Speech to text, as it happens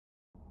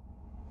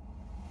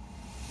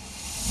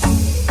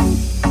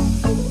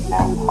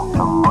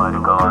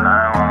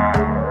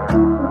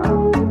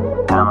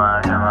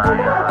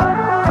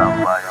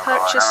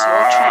Purchase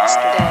your tracks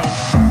today.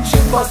 She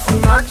cause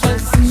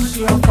emergency,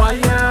 she on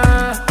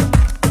fire.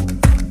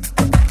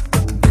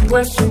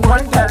 When she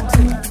want that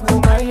thing, oh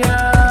my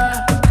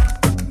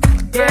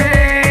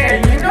yeah,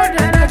 you know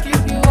that I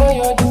give you all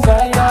your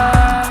desire.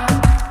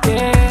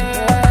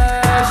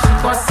 Yeah, she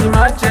cause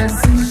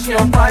emergency, she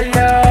on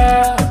fire.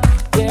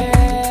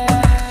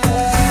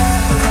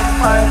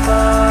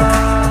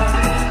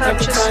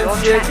 Purchase your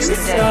tracks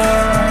today.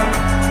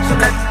 She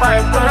like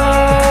fiber.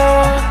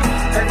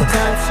 Every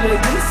time she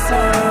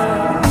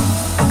listen.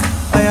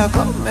 I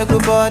come make a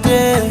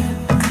body.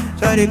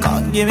 Shawty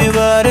come give me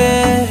body.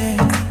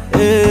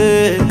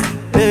 Hey,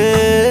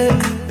 hey,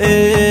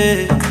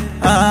 hey.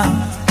 I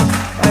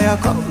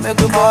come make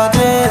a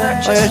body.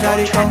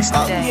 Shawty come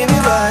give me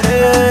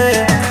body.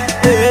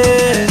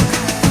 Hey.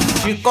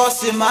 She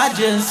cause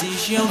emergency.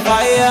 She on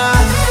fire.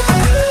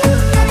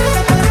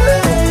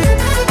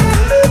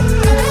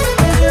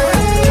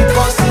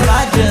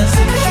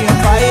 Emergency, she on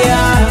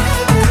fire.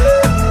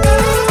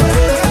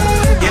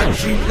 Yeah,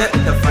 she let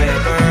the fire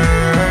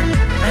burn.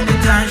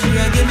 Anytime she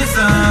give me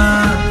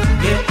some.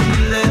 Yeah, she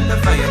let the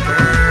fire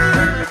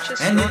burn.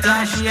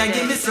 Anytime she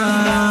give me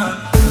some.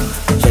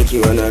 Check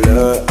you on a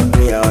low,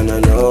 me I wanna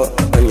know.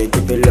 When you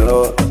keep it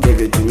low, give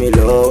it to me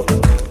low.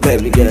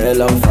 Baby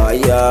girl on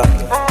fire.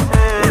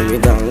 When me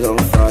down on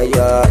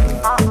fire.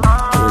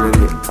 Killing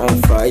me on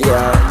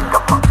fire.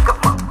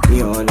 Me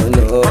wanna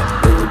know.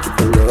 When you keep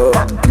it low,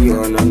 you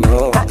wanna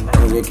know.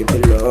 When you keep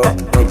it low,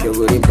 make your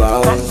booty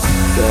bounce.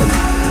 Girl,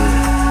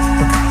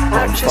 on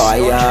Purchase your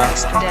fire,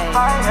 tracks today. on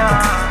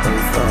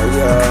fire,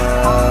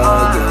 yeah,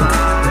 on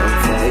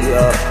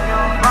fire.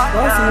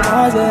 Cause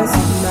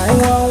emergency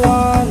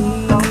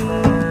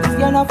 911. This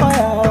girl on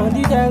fire on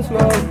the dance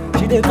floor.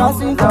 She dey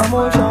causing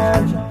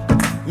commotion.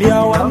 Me I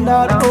want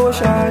that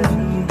potion.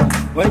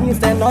 When you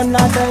stand on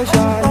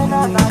attention, you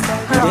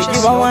dey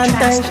give her one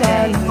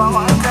tension.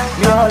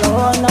 Me all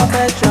on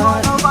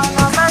affection.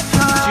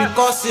 She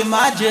cause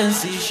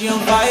emergency, she on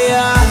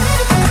fire.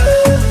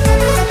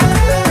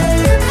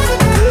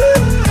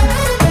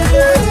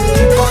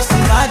 She cause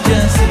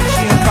emergency,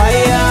 she on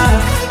fire.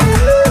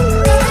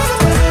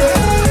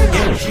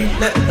 Yeah, she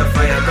let the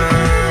fire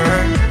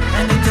burn.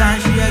 Anytime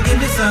she give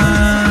me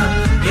some.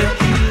 Yeah,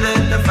 she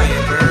let the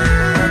fire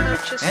burn.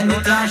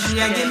 Anytime she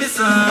give me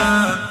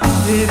some.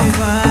 Baby,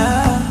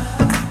 fire,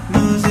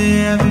 no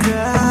say every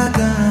girl.